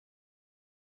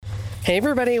Hey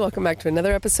everybody, welcome back to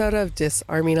another episode of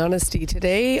Disarming Honesty.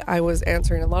 Today I was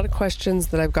answering a lot of questions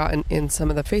that I've gotten in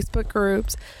some of the Facebook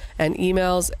groups and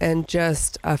emails and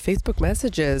just Facebook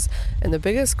messages. And the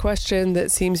biggest question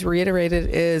that seems reiterated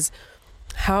is,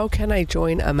 how can I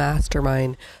join a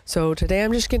mastermind? So today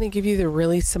I'm just going to give you the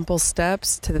really simple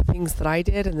steps to the things that I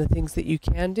did and the things that you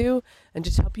can do and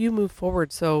just help you move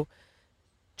forward. So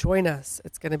join us.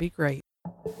 It's going to be great.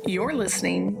 You're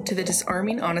listening to the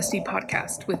Disarming Honesty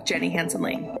podcast with Jenny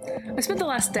Hansen-Lane. I spent the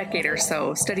last decade or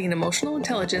so studying emotional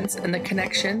intelligence and the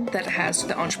connection that it has to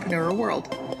the entrepreneurial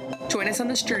world. Join us on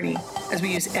this journey as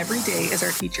we use every day as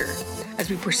our teacher, as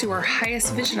we pursue our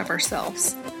highest vision of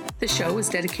ourselves. The show is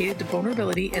dedicated to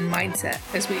vulnerability and mindset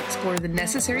as we explore the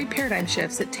necessary paradigm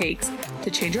shifts it takes to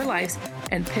change our lives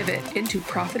and pivot into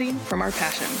profiting from our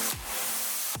passions.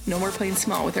 No more playing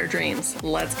small with our dreams.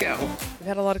 Let's go. We've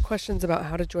had a lot of questions about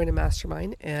how to join a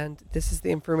mastermind, and this is the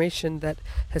information that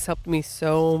has helped me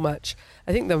so much.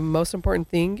 I think the most important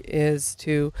thing is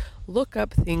to look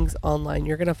up things online.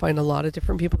 You're going to find a lot of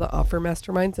different people that offer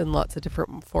masterminds in lots of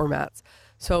different formats.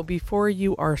 So before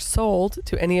you are sold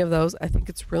to any of those, I think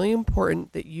it's really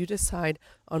important that you decide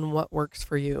on what works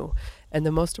for you. And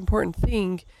the most important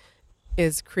thing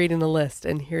is creating a list.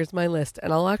 And here's my list.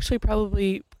 And I'll actually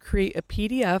probably create a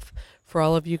PDF for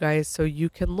all of you guys so you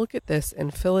can look at this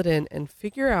and fill it in and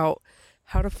figure out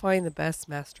how to find the best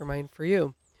mastermind for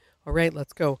you. All right,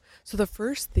 let's go. So the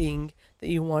first thing that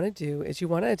you want to do is you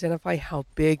want to identify how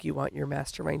big you want your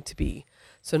mastermind to be.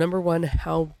 So number one,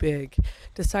 how big?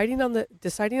 Deciding on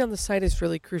the site is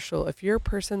really crucial. If you're a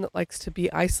person that likes to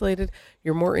be isolated,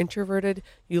 you're more introverted,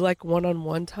 you like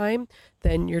one-on-one time,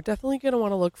 then you're definitely going to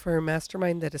want to look for a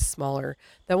mastermind that is smaller.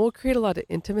 That will create a lot of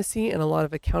intimacy and a lot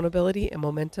of accountability and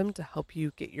momentum to help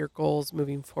you get your goals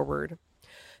moving forward.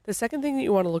 The second thing that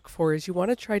you want to look for is you want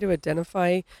to try to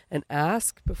identify and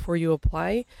ask before you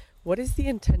apply, what is the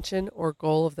intention or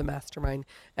goal of the mastermind?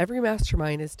 Every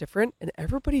mastermind is different and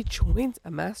everybody joins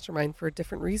a mastermind for a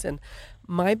different reason.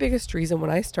 My biggest reason when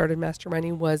I started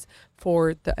masterminding was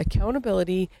for the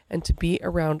accountability and to be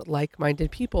around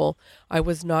like-minded people. I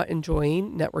was not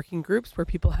enjoying networking groups where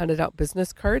people handed out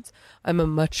business cards. I'm a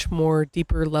much more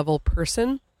deeper level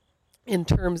person in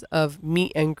terms of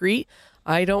meet and greet.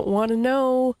 I don't want to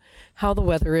know how the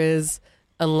weather is.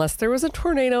 Unless there was a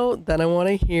tornado, then I want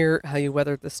to hear how you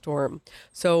weathered the storm.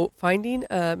 So finding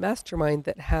a mastermind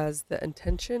that has the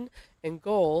intention and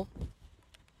goal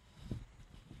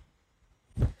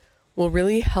will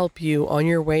really help you on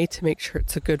your way to make sure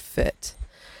it's a good fit.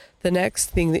 The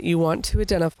next thing that you want to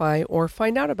identify or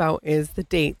find out about is the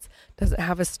dates. Does it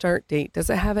have a start date? Does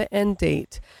it have an end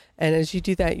date? And as you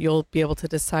do that, you'll be able to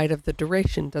decide of the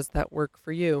duration. Does that work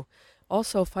for you?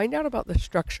 Also, find out about the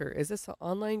structure. Is this an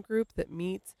online group that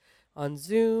meets on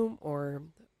Zoom or,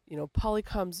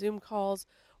 Polycom Zoom calls?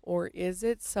 Or is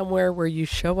it somewhere where you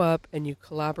show up and you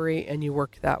collaborate and you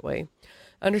work that way?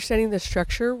 Understanding the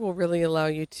structure will really allow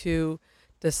you to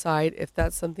decide if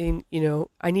that's something,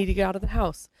 I need to get out of the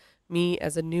house. Me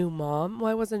as a new mom, well,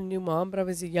 I wasn't a new mom, but I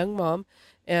was a young mom,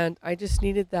 and I just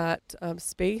needed that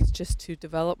space just to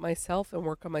develop myself and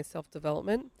work on my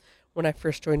self-development when I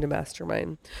first joined a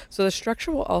mastermind. So the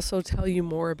structure will also tell you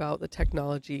more about the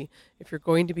technology, if you're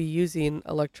going to be using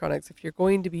electronics, if you're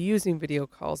going to be using video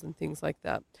calls and things like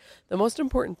that. The most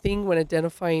important thing when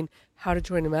identifying how to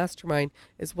join a mastermind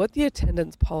is what the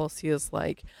attendance policy is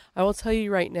like. I will tell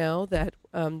you right now that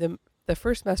the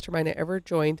first mastermind I ever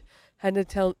joined had an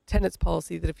attendance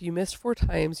policy that if you missed 4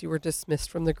 times, you were dismissed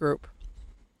from the group.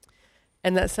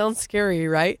 And that sounds scary,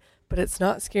 right? But it's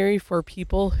not scary for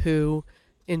people who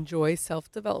enjoy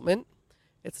self-development.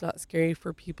 It's not scary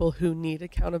for people who need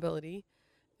accountability.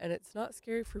 And it's not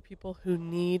scary for people who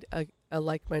need a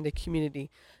like-minded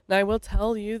community. Now, I will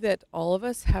tell you that all of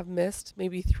us have missed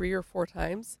maybe 3 or 4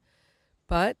 times,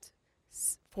 but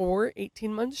for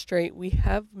 18 months straight, we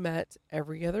have met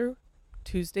every other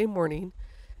Tuesday morning,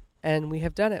 and we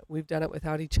have done it. We've done it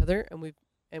without each other,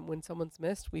 and when someone's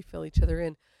missed, we fill each other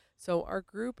in. So our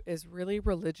group is really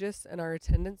religious in our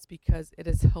attendance because it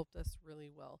has helped us really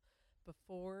well.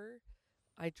 Before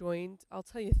I joined, I'll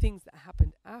tell you things that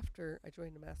happened after I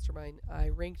joined a mastermind. I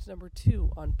ranked number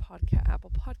 2 on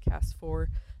Apple Podcasts for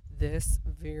this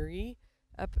very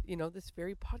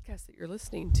podcast that you're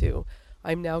listening to.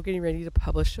 I'm now getting ready to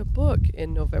publish a book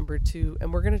in November too,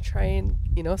 and we're going to try and,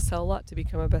 sell a lot to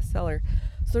become a bestseller.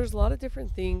 So there's a lot of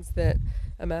different things that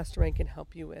a mastermind can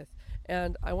help you with.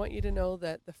 And I want you to know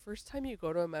that the first time you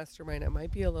go to a mastermind, it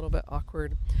might be a little bit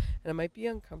awkward and it might be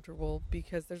uncomfortable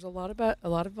because there's a lot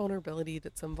of vulnerability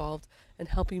that's involved in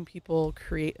helping people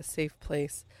create a safe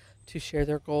place to share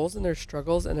their goals and their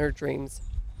struggles and their dreams.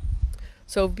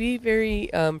 So be very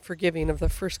forgiving of the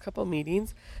first couple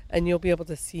meetings, and you'll be able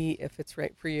to see if it's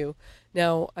right for you.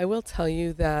 Now, I will tell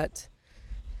you that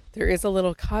there is a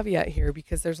little caveat here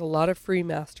because there's a lot of free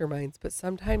masterminds, but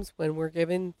sometimes when we're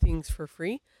given things for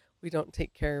free, we don't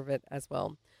take care of it as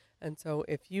well. And so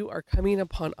if you are coming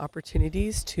upon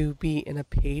opportunities to be in a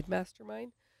paid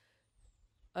mastermind,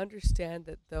 understand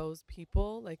that those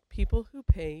people, like people who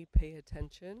pay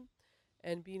attention,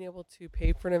 and being able to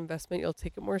pay for an investment, you'll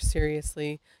take it more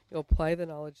seriously, you'll apply the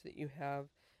knowledge that you have,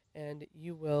 and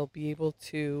you will be able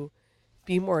to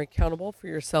be more accountable for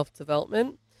your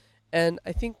self-development. And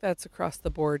I think that's across the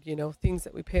board, things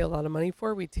that we pay a lot of money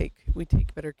for, we take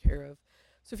better care of.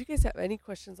 So if you guys have any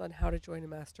questions on how to join a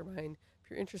mastermind,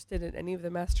 if you're interested in any of the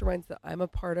masterminds that I'm a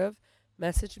part of,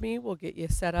 message me. We'll get you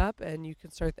set up and you can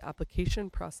start the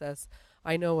application process.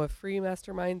 I know of free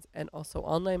masterminds and also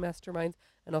online masterminds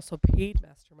and also paid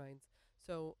masterminds.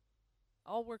 So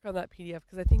I'll work on that PDF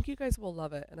because I think you guys will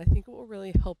love it. And I think it will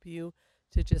really help you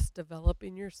to just develop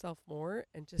in yourself more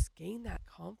and just gain that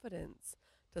confidence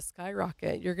to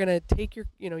skyrocket. You're going to take you're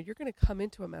going to come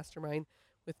into a mastermind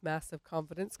with massive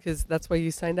confidence because that's why you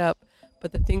signed up.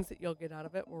 But the things that you'll get out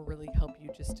of it will really help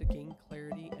you just to gain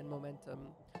clarity and momentum.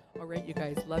 All right, you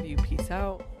guys, love you. Peace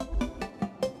out.